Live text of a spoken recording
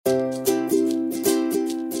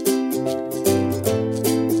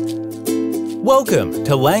Welcome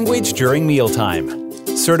to Language During Mealtime.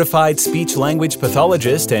 Certified speech-language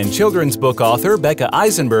pathologist and children's book author Becca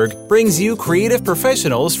Eisenberg brings you creative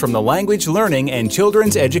professionals from the language learning and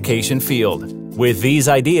children's education field. With these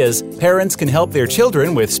ideas, parents can help their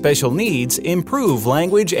children with special needs improve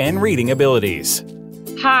language and reading abilities.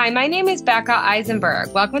 Hi, my name is Becca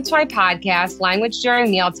Eisenberg. Welcome to my podcast, Language During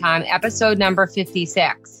Mealtime, episode number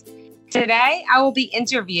 56. Today, I will be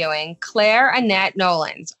interviewing Claire Annette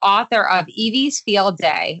Nolans, author of Evie's Field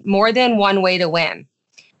Day, More Than One Way to Win.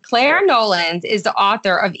 Claire Nolans is the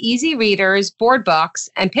author of Easy Readers, board books,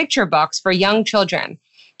 and picture books for young children.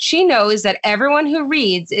 She knows that everyone who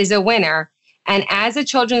reads is a winner, and as a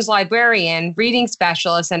children's librarian, reading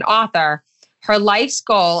specialist, and author, her life's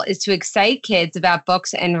goal is to excite kids about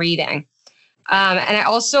books and reading. And I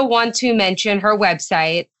also want to mention her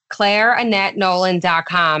website,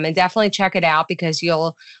 ClaireAnnetteNolan.com, and definitely check it out because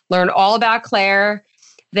you'll learn all about Claire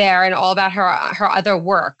there and all about her other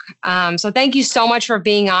work. So thank you so much for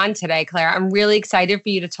being on today, Claire. I'm really excited for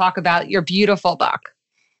you to talk about your beautiful book.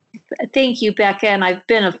 Thank you, Becca. And I've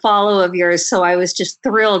been a follower of yours, so I was just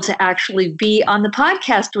thrilled to actually be on the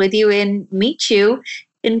podcast with you and meet you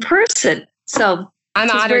in person. So I'm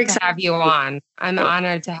honored to have you on.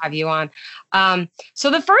 So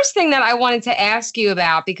the first thing that I wanted to ask you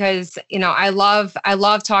about, because, you know, I love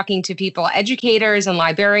talking to people, educators and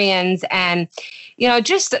librarians, and, you know,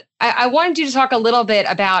 I wanted you to talk a little bit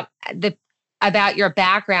about your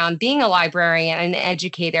background being a librarian and an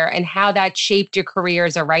educator and how that shaped your career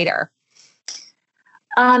as a writer.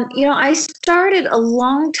 I started a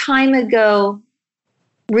long time ago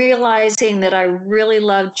realizing that I really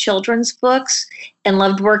loved children's books and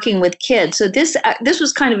loved working with kids. So this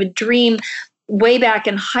was kind of a dream way back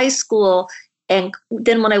in high school. And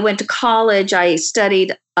then when I went to college, I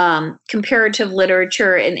studied comparative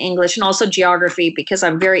literature and English and also geography because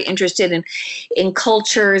I'm very interested in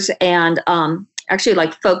cultures and actually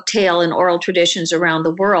like folktale and oral traditions around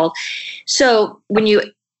the world. So when you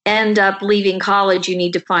end up leaving college, you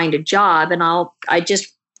need to find a job. And I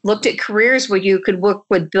just looked at careers where you could work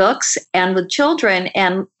with books and with children,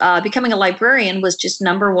 and becoming a librarian was just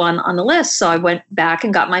number one on the list. So I went back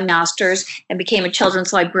and got my master's and became a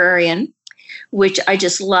children's librarian, which I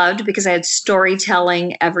just loved because I had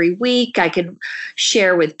storytelling every week. I could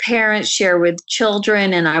share with parents, share with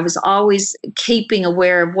children, and I was always keeping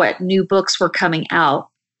aware of what new books were coming out.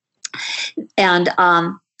 And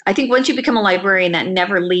I think once you become a librarian, that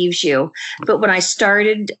never leaves you. But when I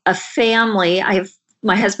started a family,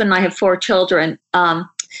 my husband and I have 4 children.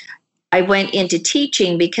 I went into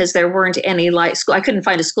teaching because there weren't any school. I couldn't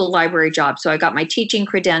find a school library job. So I got my teaching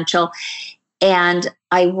credential and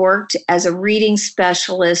I worked as a reading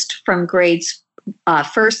specialist from grades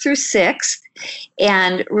 1st through 6th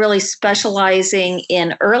and really specializing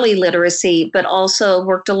in early literacy, but also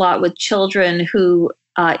worked a lot with children who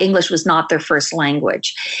English was not their first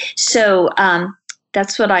language. So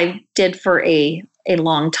that's what I did for a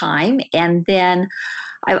long time. And then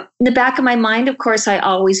in the back of my mind, of course, I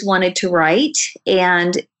always wanted to write.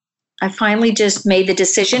 And I finally just made the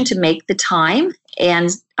decision to make the time.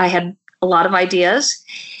 And I had a lot of ideas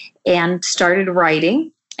and started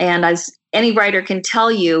writing. And as any writer can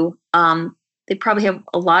tell you, they probably have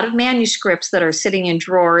a lot of manuscripts that are sitting in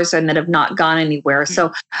drawers and that have not gone anywhere.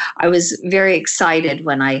 So I was very excited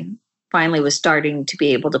when I finally was starting to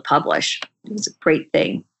be able to publish. It was a great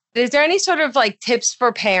thing. Is there any sort of like tips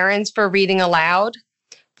for parents for reading aloud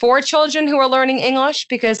for children who are learning English?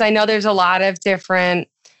 Because I know there's a lot of different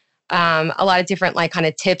like kind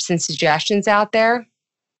of tips and suggestions out there.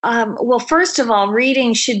 Well, first of all,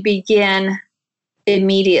 reading should begin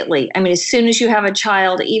immediately. I mean, as soon as you have a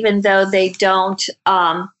child, even though they don't,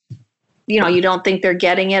 you don't think they're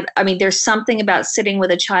getting it. I mean, there's something about sitting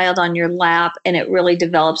with a child on your lap and it really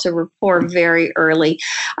develops a rapport very early.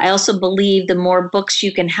 I also believe the more books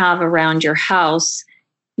you can have around your house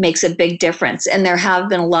makes a big difference. And there have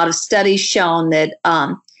been a lot of studies shown that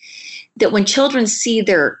when children see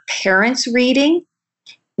their parents reading,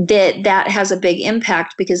 that has a big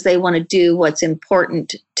impact because they want to do what's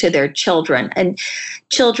important to their children. And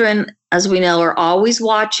children, as we know, are always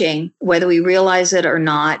watching, whether we realize it or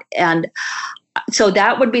not. And so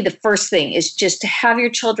that would be the first thing, is just to have your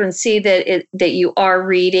children see that you are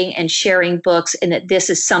reading and sharing books and that this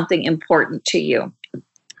is something important to you.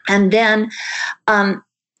 And then I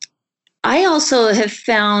also have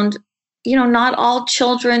found, not all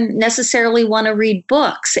children necessarily want to read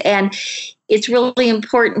books. And it's really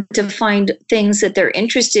important to find things that they're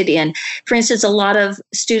interested in. For instance, a lot of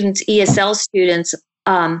students, ESL students,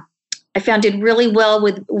 I found did really well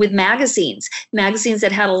with magazines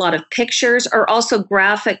that had a lot of pictures, or also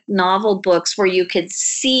graphic novel books where you could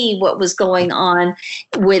see what was going on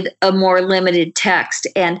with a more limited text.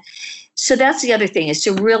 And so that's the other thing, is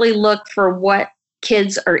to really look for what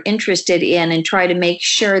kids are interested in and try to make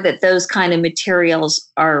sure that those kind of materials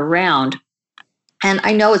are around. And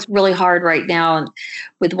I know it's really hard right now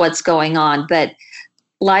with what's going on, but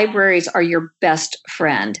libraries are your best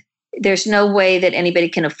friend. There's no way that anybody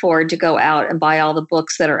can afford to go out and buy all the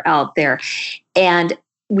books that are out there. And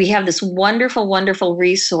we have this wonderful, wonderful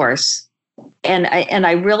resource. And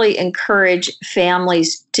I really encourage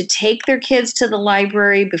families to take their kids to the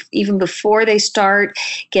library even before they start,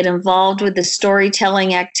 get involved with the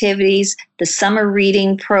storytelling activities, the summer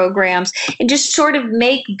reading programs, and just sort of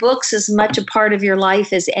make books as much a part of your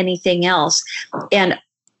life as anything else. And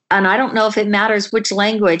I don't know if it matters which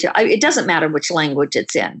language. It doesn't matter which language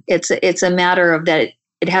it's in. It's a matter of that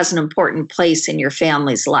it has an important place in your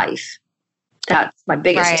family's life. That's my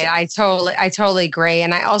biggest. Right. I totally agree.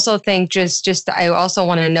 And I also think I also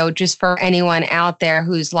want to know, just for anyone out there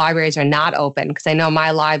whose libraries are not open, because I know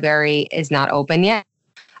my library is not open yet.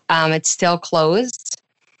 It's still closed.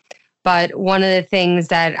 But one of the things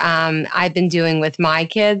that I've been doing with my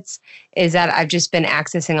kids is that I've just been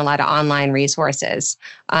accessing a lot of online resources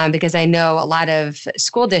because I know a lot of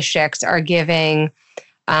school districts are giving,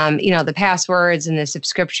 the passwords and the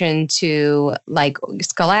subscription to like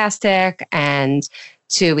Scholastic, and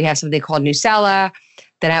we have something called Newsela,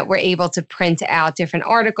 that we're able to print out different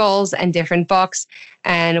articles and different books,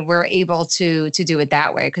 and we're able to do it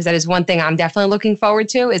that way. Because that is one thing I'm definitely looking forward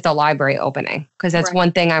to, is the library opening, because that's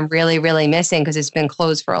one thing I'm really, really missing, because it's been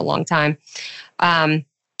closed for a long time.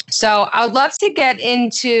 So I would love to get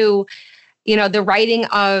into, the writing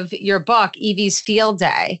of your book, Evie's Field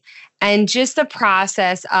Day, and just the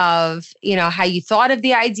process of, how you thought of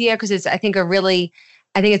the idea, because I think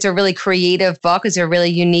it's a really creative book. It's a really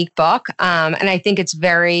unique book. And I think it's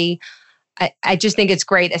I just think it's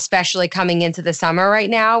great, especially coming into the summer right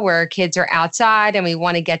now, where kids are outside and we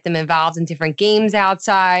want to get them involved in different games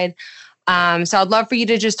outside. So I'd love for you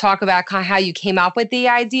to just talk about kind of how you came up with the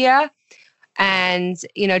idea, and,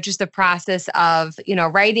 just the process of,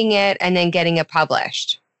 writing it and then getting it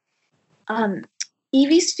published.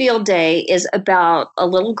 Evie's Field Day is about a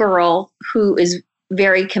little girl who is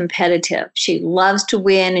very competitive. She loves to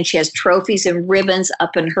win, and she has trophies and ribbons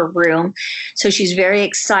up in her room. So she's very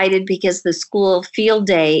excited because the school field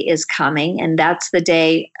day is coming, and that's the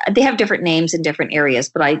day. They have different names in different areas,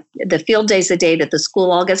 but the field day is the day that the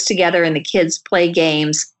school all gets together and the kids play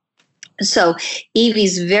games. So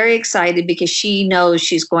Evie's very excited because she knows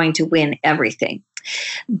she's going to win everything.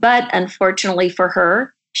 But unfortunately for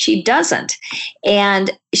her, she doesn't.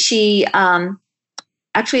 And she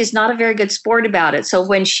actually is not a very good sport about it. So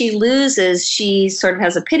when she loses, she sort of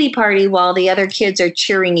has a pity party while the other kids are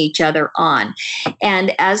cheering each other on.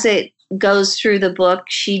 And as it goes through the book,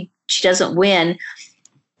 she doesn't win.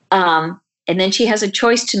 And then she has a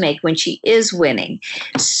choice to make when she is winning.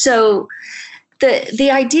 So the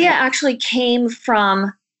idea actually came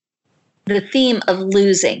from the theme of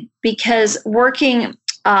losing, because working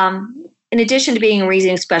in addition to being a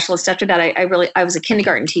reading specialist, after that, I was a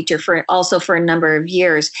kindergarten teacher for a number of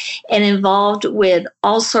years, and involved with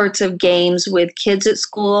all sorts of games with kids at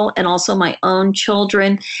school and also my own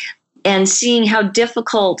children, and seeing how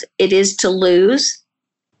difficult it is to lose,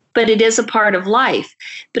 but it is a part of life.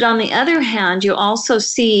 But on the other hand, you also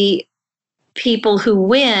see people who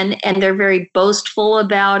win and they're very boastful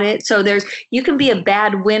about it. So you can be a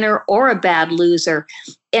bad winner or a bad loser.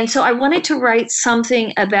 And so I wanted to write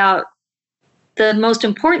something about the most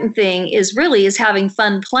important thing is having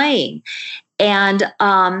fun playing and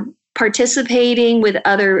participating with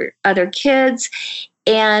other kids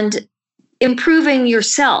and improving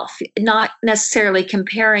yourself, not necessarily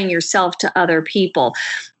comparing yourself to other people.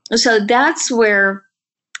 So that's where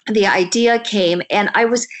the idea came. And I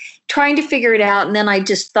was trying to figure it out. And then I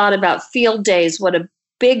just thought about field days, what a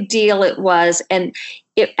big deal it was. And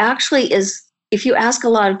it actually is, if you ask a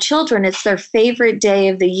lot of children, it's their favorite day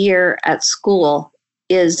of the year at school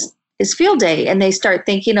is field day. And they start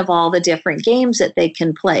thinking of all the different games that they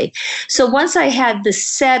can play. So once I had the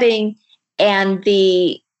setting and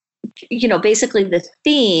basically the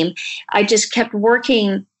theme, I just kept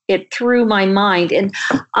working it through my mind. And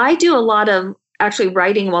I do a lot of actually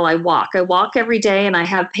writing while I walk. I walk every day and I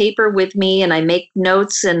have paper with me and I make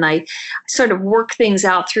notes and I sort of work things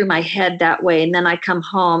out through my head that way. And then I come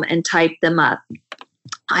home and type them up.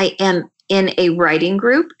 I am in a writing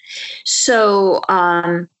group. So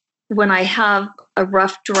when I have a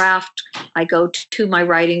rough draft, I go to my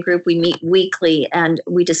writing group. We meet weekly and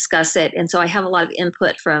we discuss it. And so I have a lot of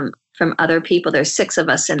input from other people. There's 6 of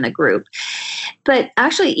us in the group. But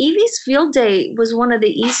actually, Evie's Field Day was one of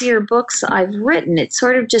the easier books I've written. It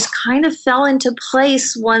sort of just kind of fell into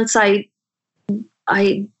place once I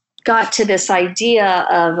got to this idea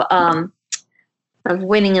of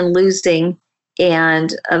winning and losing,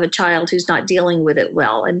 and of a child who's not dealing with it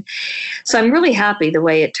well. And so I'm really happy the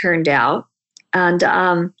way it turned out. And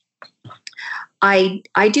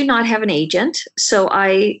I do not have an agent, so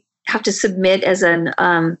I have to submit as an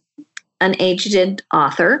agented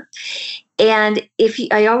author. And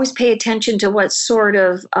I always pay attention to what sort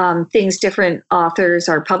of things different authors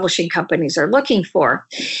or publishing companies are looking for.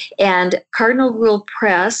 And Cardinal Rule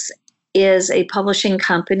Press is a publishing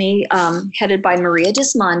company headed by Maria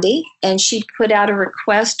Dismondy, and she put out a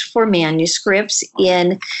request for manuscripts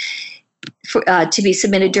to be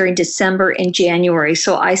submitted during December and January.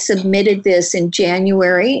 So I submitted this in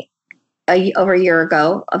January, over a year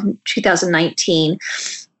ago, of 2019,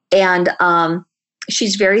 and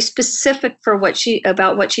she's very specific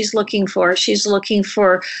about what she's looking for. She's looking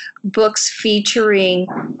for books featuring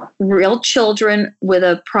real children with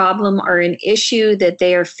a problem or an issue that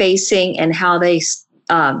they are facing and how they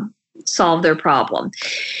solve their problem.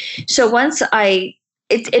 So and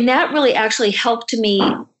that really actually helped me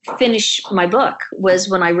finish my book, was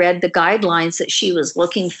when I read the guidelines that she was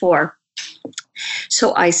looking for.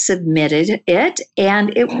 So I submitted it,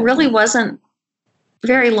 and it really wasn't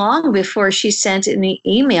very long before she sent an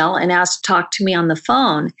email and asked to talk to me on the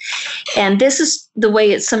phone. And this is the way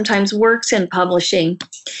it sometimes works in publishing.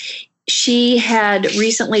 She had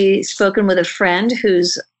recently spoken with a friend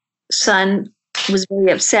whose son was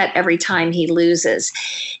very upset every time he loses.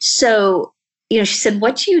 So, she said,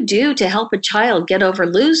 what do you do to help a child get over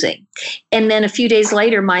losing? And then a few days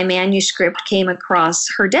later, my manuscript came across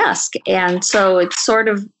her desk. And so it sort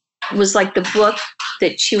of was like the book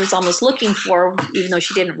that she was almost looking for, even though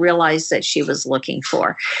she didn't realize that she was looking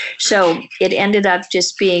for. So it ended up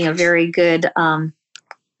just being a very good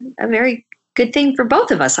thing for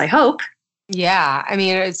both of us, I hope. Yeah. I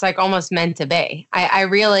mean, it's like almost meant to be. I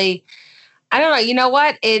don't know. You know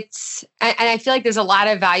what? And I feel like there's a lot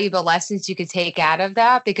of valuable lessons you could take out of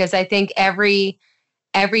that, because I think every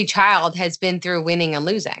child has been through winning and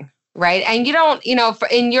losing. Right. And you don't,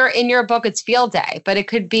 in your book, it's Field Day, but it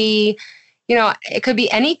could be, it could be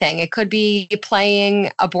anything. It could be playing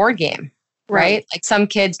a board game, right? Like some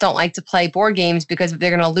kids don't like to play board games because if they're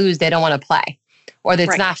going to lose, they don't want to play, or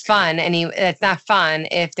that's not fun. It's not fun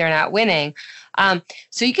if they're not winning.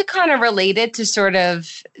 So you could kind of relate it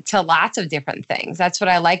to lots of different things. That's what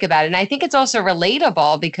I like about it. And I think it's also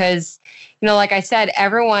relatable because, like I said,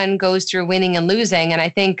 everyone goes through winning and losing. And I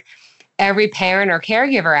think every parent or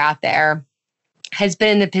caregiver out there has been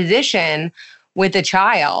in the position with a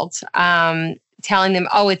child, telling them,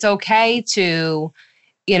 oh, it's okay to,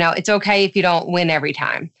 it's okay if you don't win every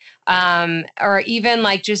time. Or even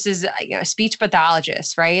like just as speech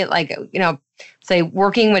pathologists, right? Like, say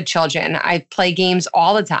working with children, I play games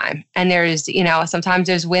all the time. And there's, sometimes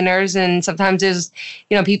there's winners and sometimes there's,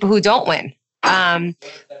 people who don't win.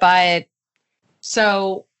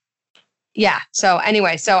 So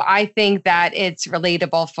anyway, so I think that it's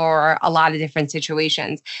relatable for a lot of different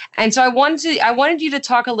situations. And so I wanted you to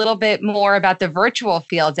talk a little bit more about the virtual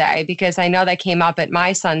Field Day, because I know that came up at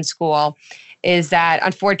my son's school, is that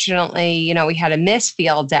unfortunately, we had to miss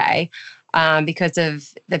Field Day because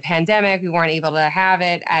of the pandemic. We weren't able to have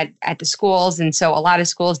it at the schools. And so a lot of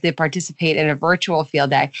schools did participate in a virtual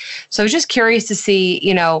Field Day. So I was just curious to see,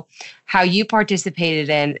 how you participated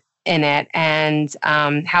in it and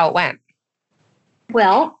how it went.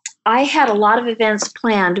 Well, I had a lot of events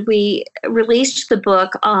planned. We released the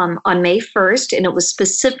book on May 1st, and it was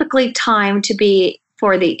specifically timed to be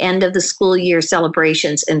for the end of the school year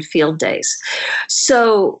celebrations and field days.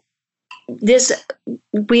 So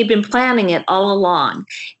we'd been planning it all along.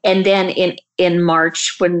 And then in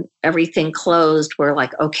March, when everything closed, we're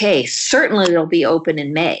like, okay, certainly it'll be open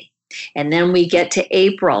in May. And then we get to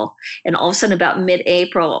April, and all of a sudden about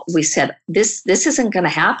mid-April, we said, this isn't going to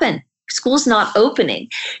happen. School's not opening.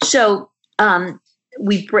 So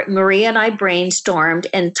Maria and I brainstormed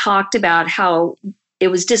and talked about how it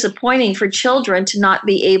was disappointing for children to not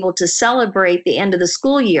be able to celebrate the end of the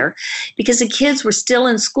school year because the kids were still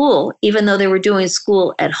in school, even though they were doing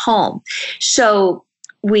school at home. So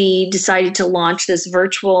we decided to launch this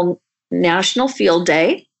virtual National Field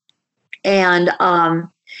Day, and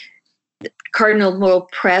Cardinal Rule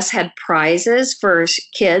Press had prizes for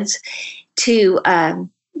kids to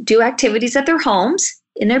do activities at their homes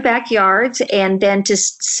in their backyards, and then to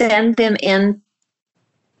send them in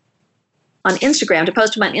on Instagram, to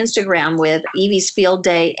post them on Instagram with Evie's Field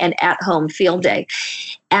Day and At Home Field Day.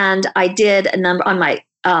 And I did a number on my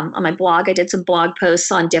blog. I did some blog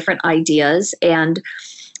posts on different ideas, and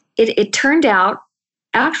it turned out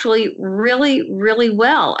actually really, really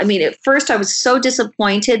well. I mean, at first I was so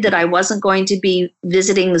disappointed that I wasn't going to be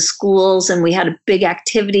visiting the schools, and we had big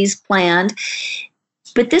activities planned.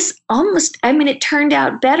 But it turned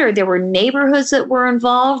out better. There were neighborhoods that were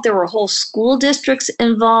involved. There were whole school districts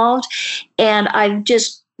involved. And I've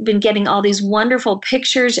just been getting all these wonderful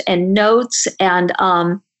pictures and notes. And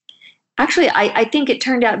actually, I think it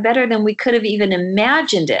turned out better than we could have even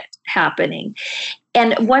imagined it happening.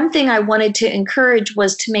 And one thing I wanted to encourage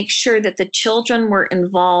was to make sure that the children were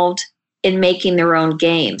involved in making their own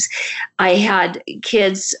games. I had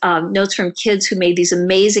kids, notes from kids who made these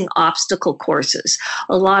amazing obstacle courses.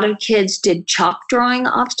 A lot of kids did chalk drawing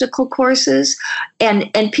obstacle courses,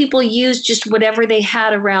 and people used just whatever they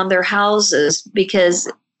had around their houses, because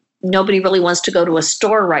nobody really wants to go to a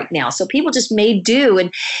store right now. So people just made do.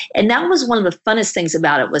 And that was one of the funnest things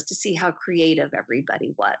about it, was to see how creative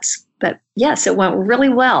everybody was. But yes, it went really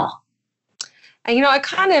well. And, I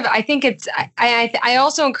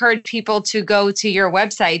also encourage people to go to your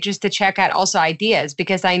website just to check out also ideas,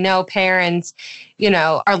 because I know parents,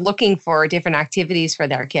 are looking for different activities for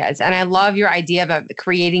their kids. And I love your idea about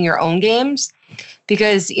creating your own games,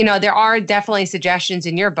 because, there are definitely suggestions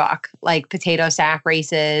in your book, like potato sack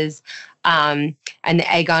races, and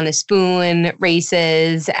the egg on a spoon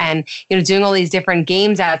races, and doing all these different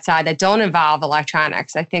games outside that don't involve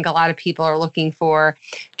electronics. I think a lot of people are looking for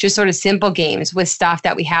just sort of simple games with stuff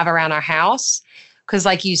that we have around our house, because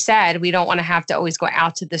like you said, we don't want to have to always go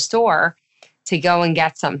out to the store to go and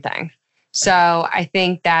get something. So I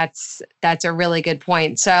think that's a really good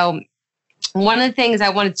point. So one of the things I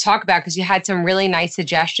wanted to talk about, because you had some really nice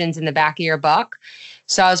suggestions in the back of your book.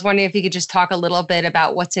 So I was wondering if you could just talk a little bit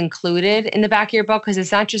about what's included in the back of your book, because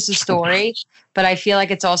it's not just a story, but I feel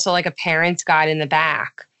like it's also like a parent's guide in the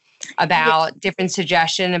back about different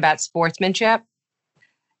suggestions about sportsmanship.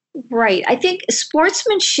 Right. I think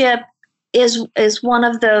sportsmanship is one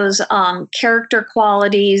of those character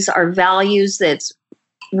qualities or values that's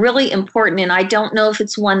really important. And I don't know if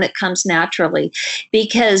it's one that comes naturally,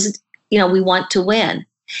 because, we want to win.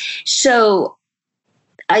 So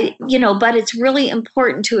but it's really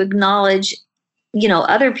important to acknowledge,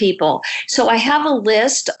 other people. So I have a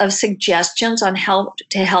list of suggestions on how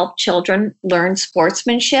to help children learn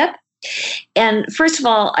sportsmanship. And first of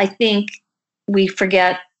all, I think we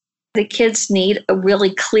forget the kids need a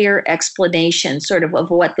really clear explanation sort of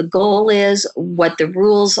what the goal is, what the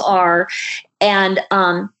rules are, and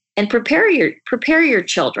prepare your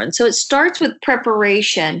children. So it starts with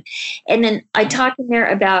preparation. And then I talk in there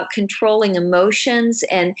about controlling emotions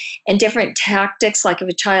and different tactics, like if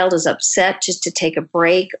a child is upset, just to take a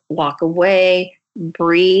break, walk away,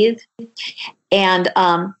 breathe. And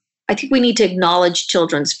I think we need to acknowledge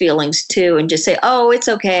children's feelings too, and just say, oh, it's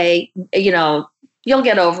okay, you'll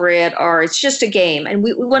get over it, or it's just a game. And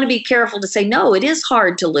we want to be careful to say, no, it is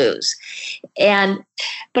hard to lose.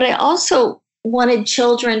 But I also wanted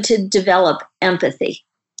children to develop empathy.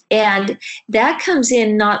 And that comes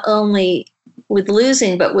in not only with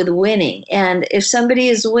losing, but with winning. And if somebody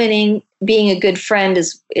is winning, being a good friend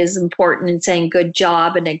is important, and saying good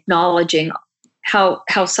job and acknowledging how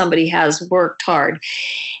somebody has worked hard.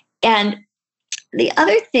 And the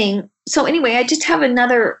other thing, so anyway, I just have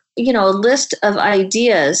another, list of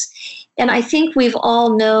ideas. And I think we've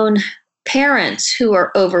all known parents who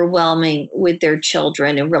are overwhelming with their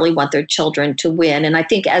children and really want their children to win. And I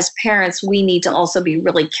think as parents, we need to also be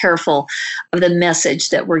really careful of the message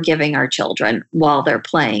that we're giving our children while they're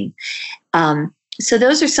playing. So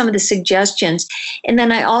those are some of the suggestions. And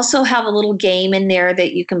then I also have a little game in there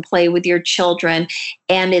that you can play with your children.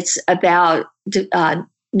 And it's about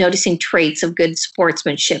noticing traits of good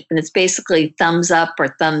sportsmanship. And it's basically thumbs up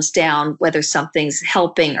or thumbs down, whether something's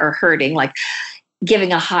helping or hurting, like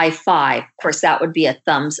giving a high five. Of course, that would be a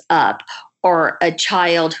thumbs up. Or a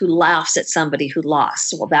child who laughs at somebody who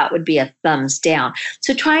lost. Well, that would be a thumbs down.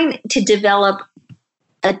 So trying to develop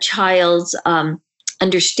a child's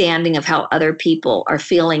understanding of how other people are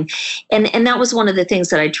feeling. And that was one of the things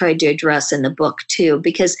that I tried to address in the book too,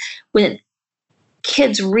 because when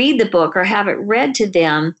kids read the book or have it read to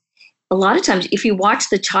them, a lot of times if you watch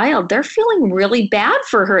the child, they're feeling really bad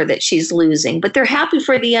for her that she's losing, but they're happy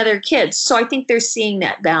for the other kids. So I think they're seeing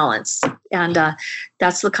that balance. And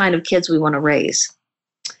that's the kind of kids we want to raise.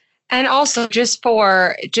 And also just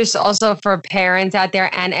for parents out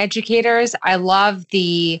there and educators, I love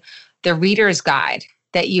the reader's guide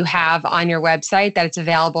that you have on your website that it's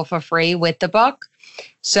available for free with the book.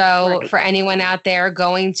 So for anyone out there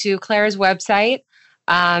going to Claire's website,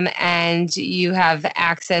 and you have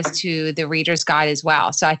access to the reader's guide as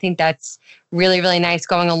well. So I think that's really, really nice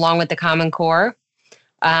going along with the Common Core.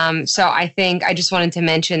 So I think I just wanted to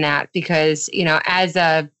mention that because, as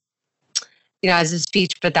a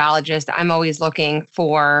speech pathologist, I'm always looking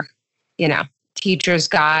for, teacher's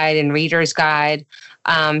guide and reader's guide,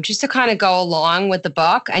 just to kind of go along with the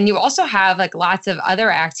book. And you also have like lots of other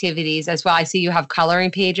activities as well. I see you have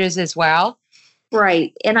coloring pages as well.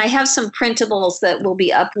 Right. And I have some printables that we'll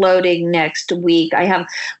be uploading next week. I have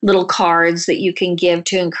little cards that you can give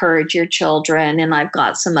to encourage your children. And I've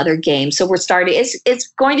got some other games. So we're starting. It's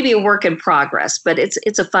going to be a work in progress, but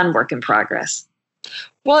it's a fun work in progress.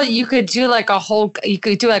 Well, you could do like a whole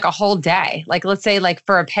day. Like, let's say like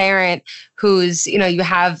for a parent who's, you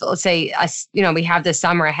have, let's say, we have the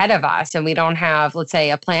summer ahead of us and we don't have, let's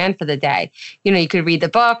say, a plan for the day. You could read the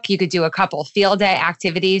book, you could do a couple field day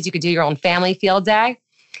activities, you could do your own family field day.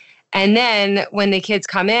 And then when the kids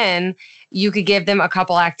come in, you could give them a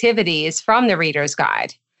couple activities from the reader's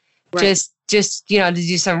guide. Right. Just to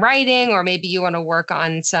do some writing, or maybe you want to work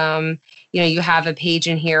on some, you have a page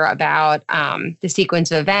in here about the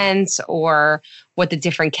sequence of events or what the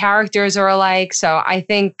different characters are like. So I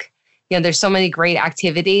think, there's so many great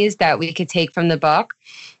activities that we could take from the book.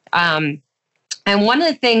 And one of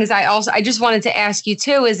the things I just wanted to ask you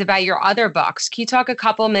too is about your other books. Can you talk a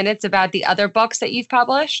couple minutes about the other books that you've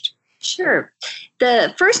published? Sure.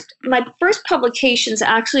 My first publications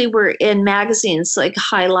actually were in magazines like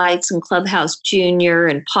Highlights and Clubhouse Junior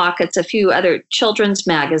and Pockets, a few other children's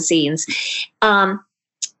magazines. And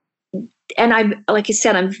like I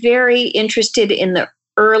said, I'm very interested in the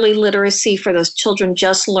early literacy for those children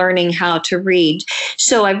just learning how to read.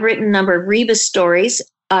 So I've written a number of Rebus stories.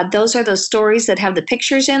 Those are those stories that have the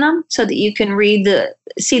pictures in them so that you can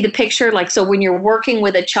see the picture. Like, so when you're working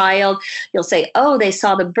with a child, you'll say, oh, they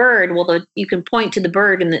saw the bird. Well, you can point to the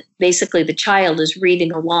bird and basically the child is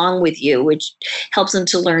reading along with you, which helps them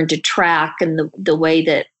to learn to track and the way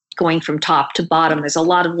that going from top to bottom. There's a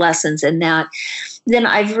lot of lessons in that. Then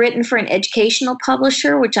I've written for an educational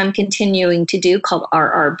publisher, which I'm continuing to do, called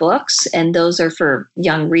RR Books, and those are for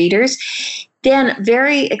young readers. Then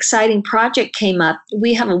very exciting project came up.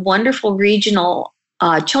 We have a wonderful regional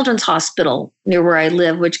children's hospital near where I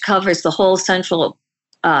live, which covers the whole central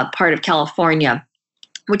part of California,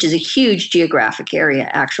 which is a huge geographic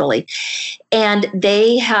area, actually. And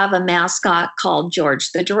they have a mascot called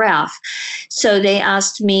George the Giraffe. So they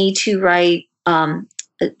asked me to write,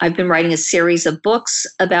 I've been writing a series of books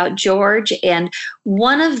about George, and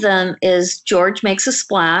one of them is George Makes a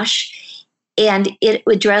Splash. And it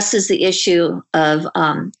addresses the issue of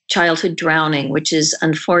childhood drowning, which is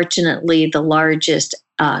unfortunately the largest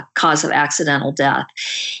cause of accidental death.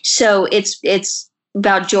 So it's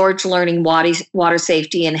about George learning water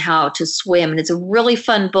safety and how to swim. And it's a really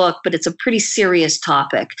fun book, but it's a pretty serious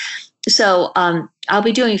topic. So I'll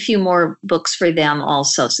be doing a few more books for them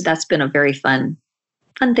also. So that's been a very fun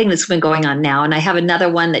thing that's been going on now. And I have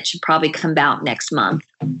another one that should probably come out next month.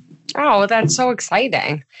 Oh, that's so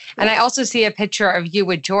exciting. And I also see a picture of you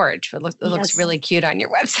with George. It looks really cute on your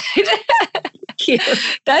website. Cute.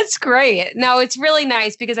 That's great. No, it's really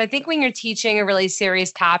nice because I think when you're teaching a really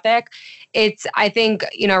serious topic, I think,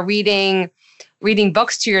 reading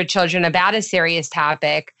books to your children about a serious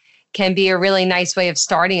topic can be a really nice way of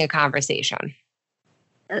starting a conversation.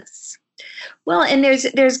 Yes. Well, and there's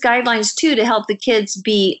guidelines too to help the kids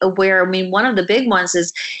be aware. I mean, one of the big ones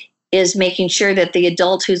is making sure that the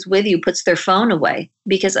adult who's with you puts their phone away,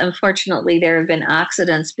 because unfortunately there have been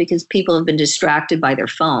accidents because people have been distracted by their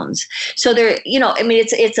phones. So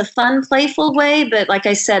it's a fun, playful way, but like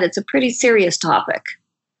I said, it's a pretty serious topic.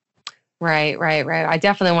 Right. I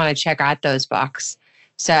definitely want to check out those books.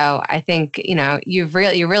 So I think, you're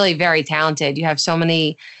really very talented. You have so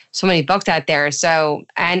many books out there. So,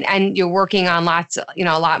 and you're working on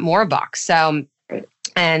a lot more books. So,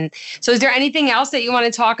 and so is there anything else that you want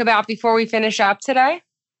to talk about before we finish up today?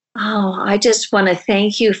 Oh, I just want to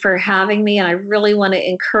thank you for having me. And I really want to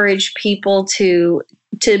encourage people to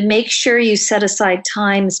make sure you set aside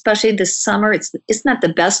time, especially this summer. Isn't that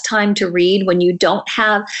the best time to read when you don't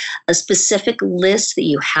have a specific list that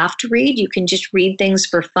you have to read? You can just read things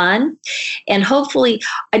for fun. And hopefully,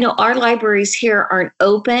 I know our libraries here aren't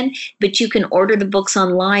open, but you can order the books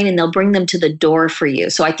online and they'll bring them to the door for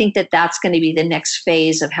you. So I think that that's going to be the next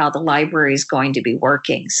phase of how the library is going to be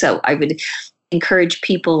working. So I would encourage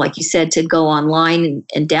people, like you said, to go online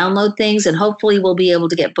and download things, and hopefully we'll be able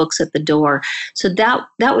to get books at the door. So that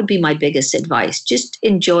would be my biggest advice. Just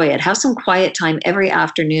enjoy it. Have some quiet time every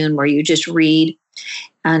afternoon where you just read,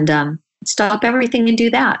 and stop everything and do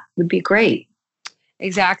that. Would be great.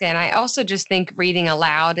 Exactly. And I also just think reading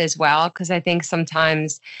aloud as well, because I think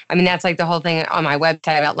sometimes, I mean, that's like the whole thing on my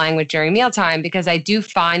website about language during mealtime, because I do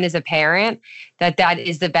find as a parent that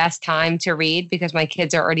is the best time to read because my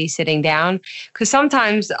kids are already sitting down. Because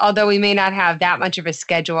sometimes, although we may not have that much of a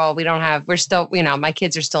schedule, we're still, my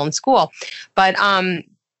kids are still in school.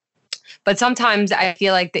 But sometimes I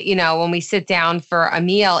feel like that, when we sit down for a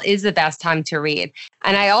meal is the best time to read.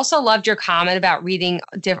 And I also loved your comment about reading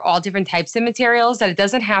all different types of materials, that it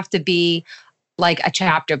doesn't have to be like a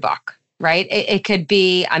chapter book, right? It could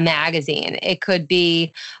be a magazine. It could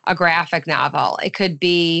be a graphic novel. It could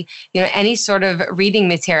be, any sort of reading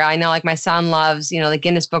material. I know like my son loves, the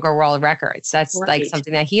Guinness Book of World Records. That's right. Like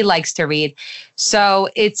something that he likes to read. So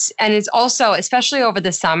it's also, especially over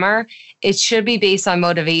the summer, it should be based on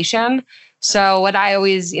motivation. So what I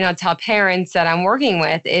always, tell parents that I'm working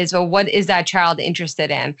with is, well, what is that child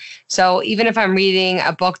interested in? So even if I'm reading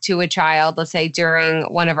a book to a child, let's say during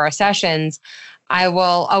one of our sessions, I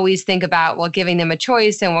will always think about, giving them a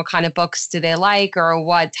choice and what kind of books do they like or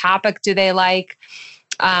what topic do they like?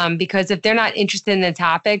 Because if they're not interested in the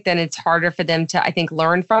topic, then it's harder for them to, I think,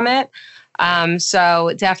 learn from it.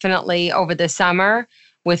 So definitely over the summer,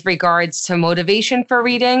 with regards to motivation for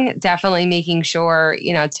reading, definitely making sure,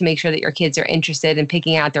 to make sure that your kids are interested in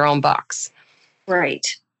picking out their own books. Right.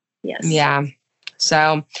 Yes. Yeah.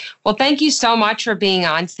 So, well, thank you so much for being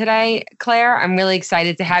on today, Claire. I'm really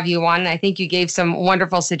excited to have you on. And I think you gave some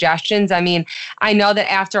wonderful suggestions. I mean, I know that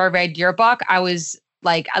after I read your book, I was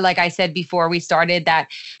like I said before we started, that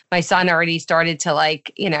my son already started to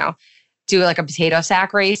do like a potato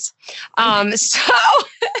sack race.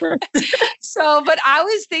 So, but I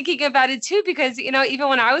was thinking about it too, because, even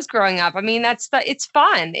when I was growing up, I mean, it's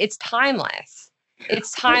fun. It's timeless.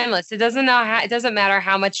 It's timeless. It doesn't matter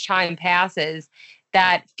how much time passes.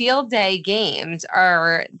 That field day games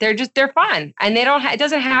they're fun, and it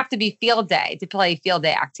doesn't have to be field day to play field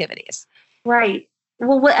day activities. Right.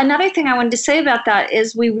 Well, another thing I wanted to say about that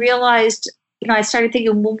is we realized, I started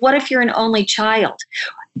thinking, well, what if you're an only child?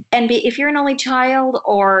 And if you're an only child,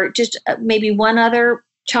 or just maybe one other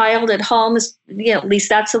child at home, at least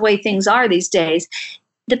that's the way things are these days.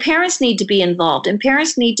 The parents need to be involved, and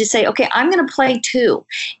parents need to say, okay, I'm going to play too.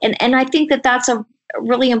 And I think that's a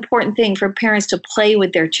really important thing for parents, to play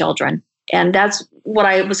with their children. And that's what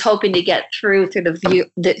I was hoping to get through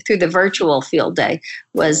the virtual field day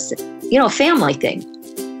was, a family thing.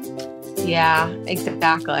 Yeah,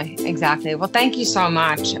 exactly. Well, thank you so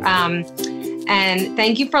much. And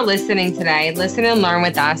thank you for listening today. Listen and learn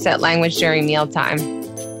with us at Language During Mealtime.